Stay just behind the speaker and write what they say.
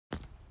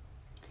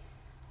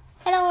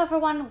Hello,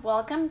 everyone.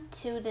 Welcome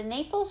to the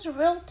Naples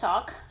Real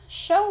Talk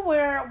show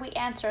where we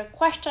answer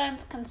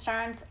questions,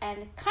 concerns,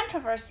 and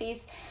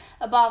controversies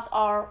about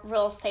our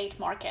real estate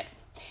market.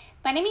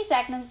 My name is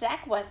Agnes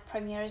Zak with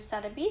Premier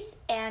Sotheby's,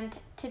 and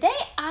today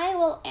I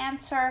will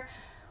answer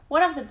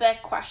one of the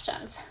big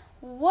questions.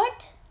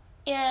 What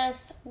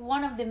is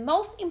one of the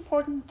most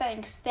important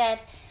things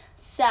that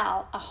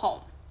sell a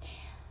home?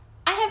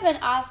 I have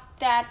been asked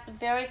that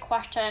very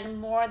question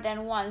more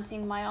than once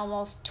in my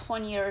almost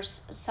 20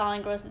 years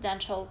selling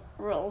residential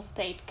real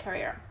estate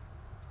career.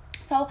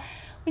 So,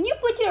 when you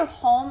put your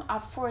home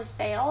up for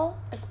sale,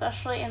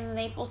 especially in the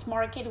Naples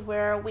market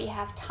where we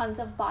have tons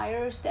of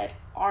buyers that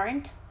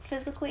aren't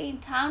physically in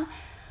town,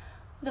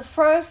 the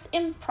first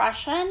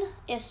impression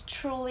is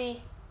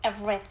truly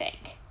everything.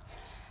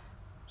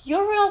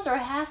 Your realtor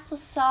has to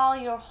sell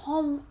your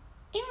home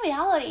in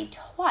reality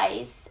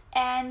twice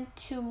and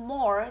to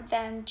more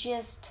than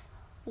just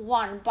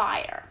one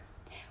buyer.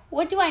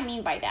 What do I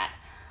mean by that?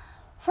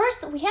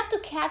 First, we have to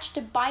catch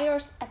the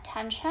buyer's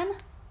attention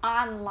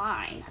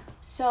online,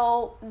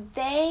 so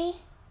they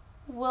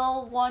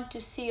will want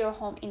to see your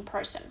home in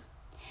person.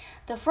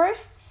 The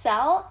first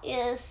sell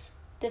is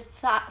the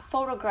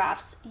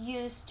photographs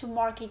used to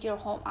market your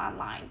home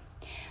online.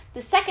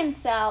 The second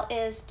sell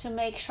is to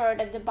make sure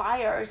that the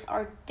buyers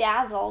are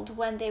dazzled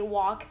when they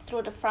walk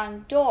through the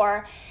front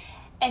door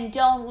and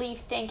don't leave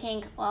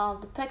thinking, well,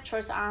 the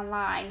pictures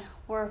online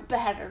were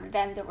better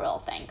than the real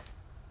thing.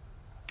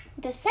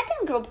 The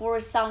second group we're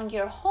selling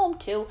your home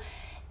to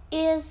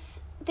is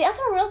the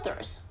other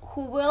realtors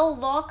who will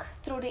look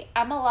through the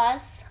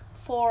MLS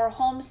for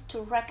homes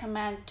to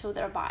recommend to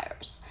their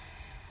buyers.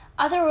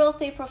 Other real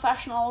estate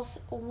professionals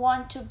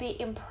want to be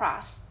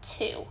impressed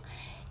too.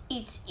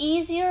 It's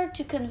easier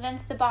to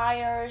convince the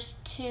buyers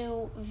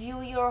to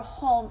view your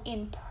home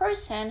in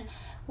person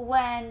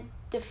when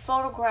the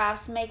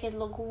photographs make it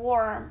look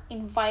warm,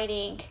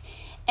 inviting,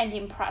 and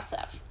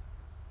impressive.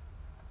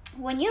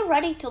 When you're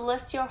ready to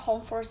list your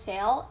home for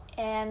sale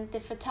and the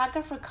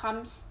photographer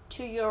comes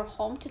to your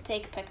home to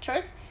take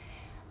pictures,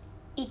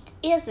 it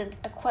isn't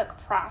a quick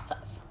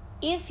process.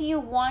 If you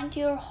want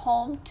your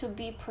home to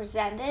be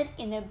presented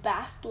in the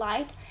best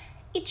light,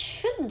 it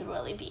shouldn't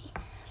really be.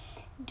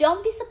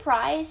 Don't be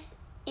surprised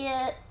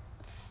if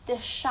the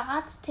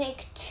shots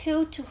take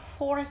 2 to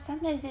 4,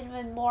 sometimes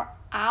even more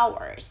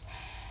hours.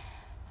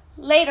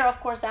 Later, of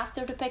course,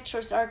 after the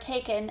pictures are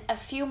taken, a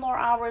few more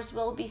hours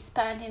will be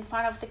spent in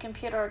front of the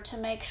computer to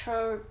make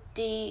sure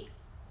the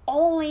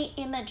only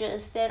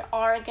images that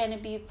are going to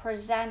be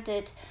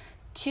presented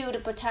to the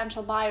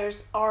potential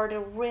buyers are the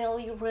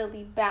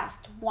really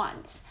best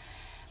ones.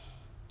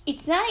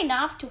 It's not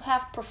enough to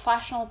have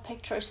professional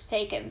pictures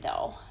taken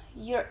though.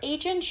 Your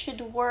agent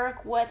should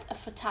work with a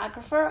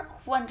photographer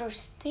who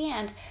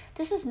understands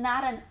this is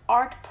not an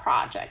art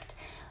project.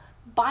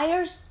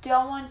 Buyers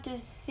don't want to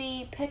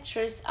see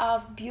pictures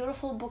of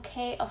beautiful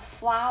bouquet of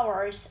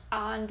flowers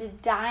on the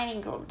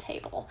dining room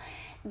table.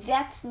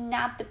 That's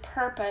not the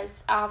purpose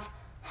of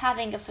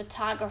having a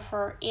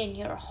photographer in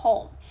your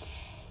home.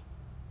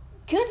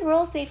 Good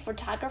real estate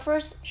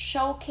photographers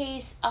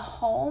showcase a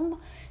home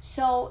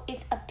so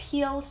it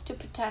appeals to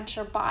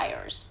potential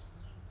buyers.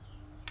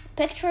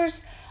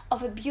 Pictures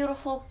of a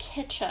beautiful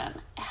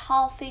kitchen, a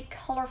healthy,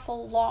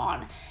 colorful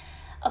lawn,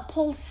 a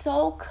pool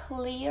so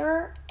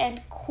clear and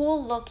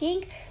cool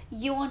looking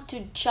you want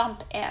to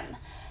jump in.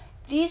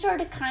 These are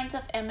the kinds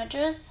of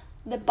images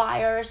the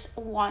buyers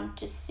want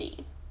to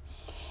see.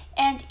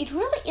 And it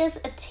really is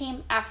a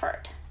team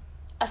effort.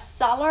 A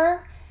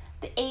seller,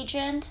 the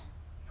agent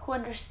who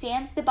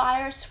understands the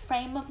buyer's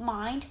frame of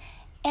mind,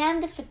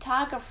 and the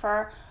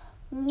photographer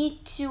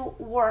need to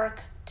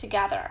work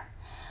together.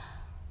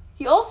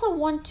 You also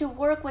want to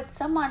work with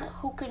someone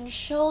who can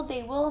show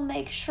they will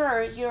make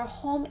sure your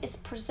home is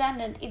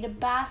presented in the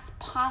best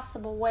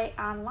possible way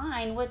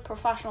online with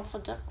professional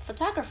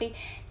photography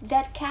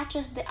that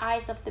catches the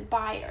eyes of the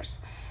buyers.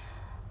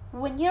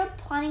 When you're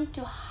planning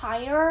to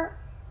hire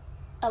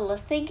a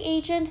listing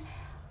agent,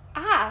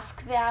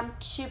 ask them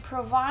to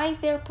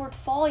provide their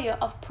portfolio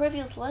of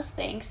previous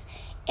listings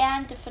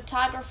and the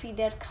photography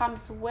that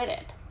comes with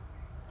it.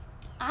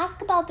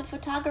 Ask about the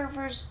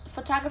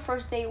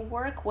photographers they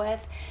work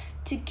with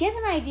to get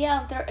an idea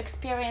of their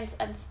experience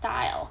and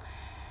style.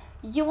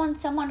 You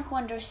want someone who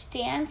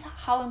understands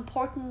how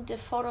important the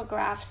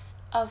photographs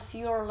of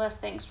your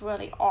listings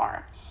really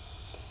are.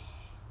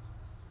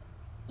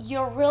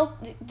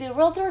 The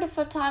realtor, the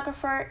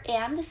photographer,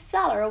 and the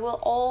seller will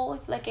all,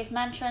 like I've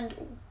mentioned,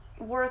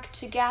 work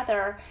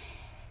together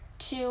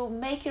to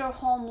make your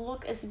home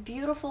look as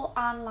beautiful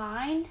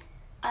online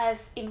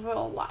as in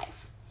real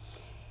life.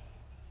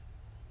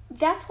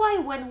 That's why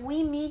when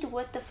we meet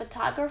with the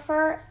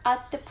photographer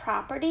at the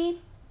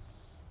property,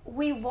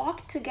 we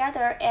walk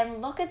together and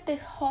look at the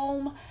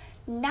home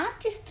not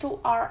just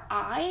through our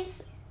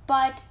eyes,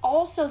 but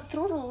also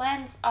through the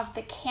lens of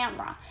the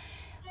camera.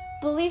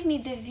 Believe me,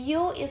 the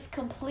view is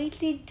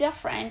completely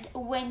different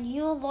when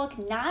you look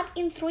not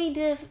in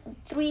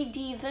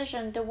 3D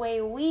vision the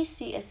way we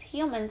see as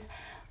humans,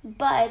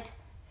 but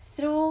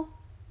through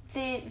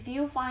the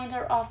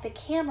viewfinder of the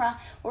camera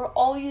where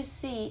all you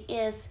see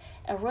is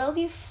a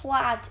really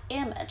flat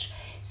image.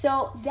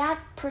 So that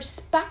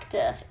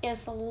perspective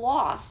is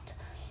lost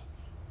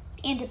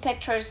in the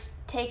pictures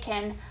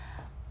taken,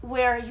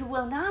 where you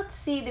will not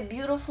see the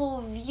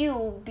beautiful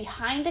view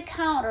behind the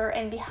counter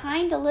and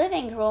behind the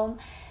living room.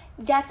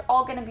 That's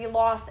all going to be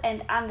lost,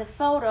 and on the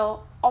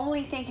photo,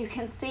 only thing you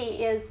can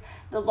see is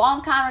the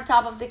long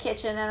countertop of the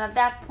kitchen, and at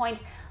that point,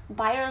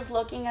 buyers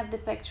looking at the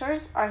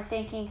pictures are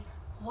thinking,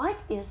 what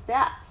is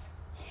this?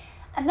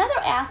 Another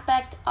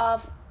aspect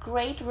of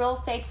great real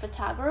estate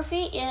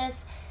photography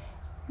is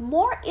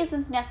more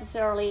isn't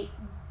necessarily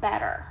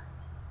better.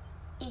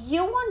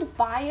 You want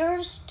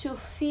buyers to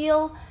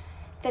feel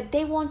that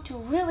they want to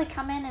really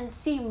come in and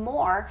see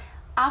more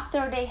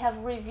after they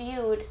have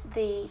reviewed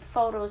the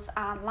photos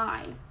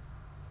online.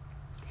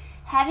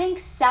 Having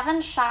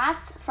 7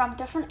 shots from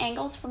different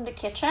angles from the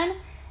kitchen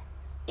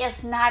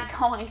is not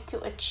going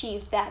to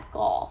achieve that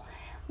goal.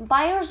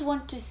 Buyers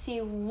want to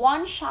see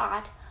one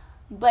shot,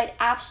 but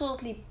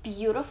absolutely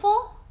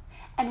beautiful,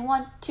 and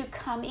want to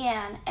come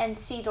in and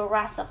see the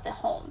rest of the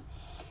home.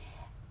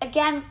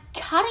 Again,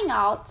 cutting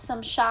out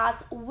some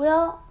shots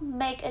will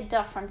make a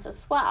difference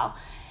as well.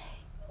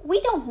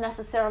 We don't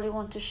necessarily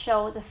want to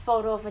show the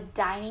photo of a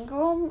dining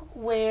room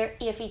where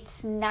if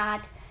it's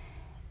not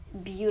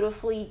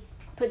beautifully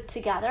put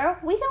together.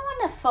 We don't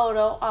want a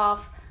photo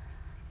of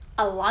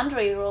a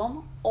laundry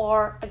room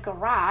or a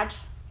garage.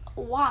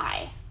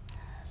 Why?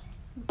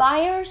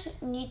 Buyers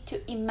need to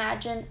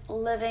imagine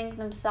living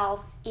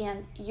themselves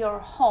in your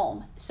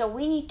home. So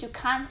we need to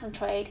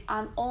concentrate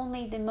on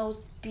only the most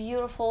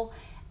beautiful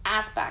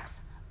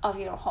aspects of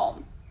your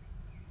home.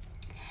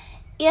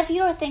 If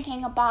you're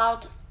thinking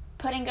about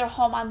putting your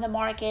home on the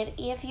market,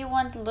 if you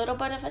want a little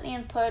bit of an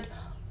input,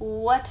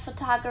 what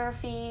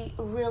photography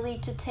really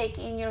to take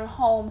in your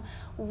home,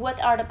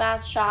 what are the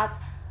best shots,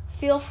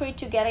 feel free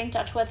to get in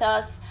touch with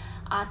us.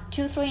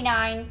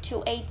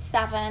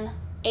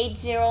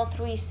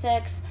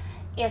 239-287-8036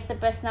 is the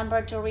best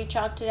number to reach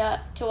out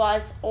to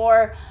us,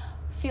 or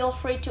feel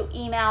free to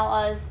email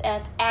us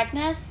at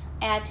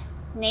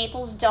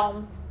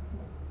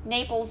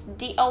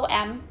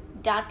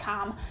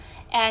agnes@naplesdom.com,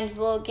 and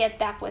we'll get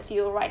back with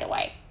you right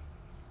away.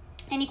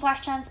 Any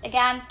questions?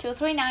 Again,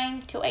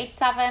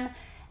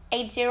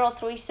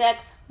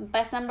 239-287-8036,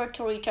 best number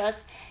to reach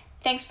us.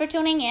 Thanks for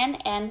tuning in,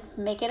 and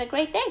make it a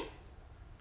great day.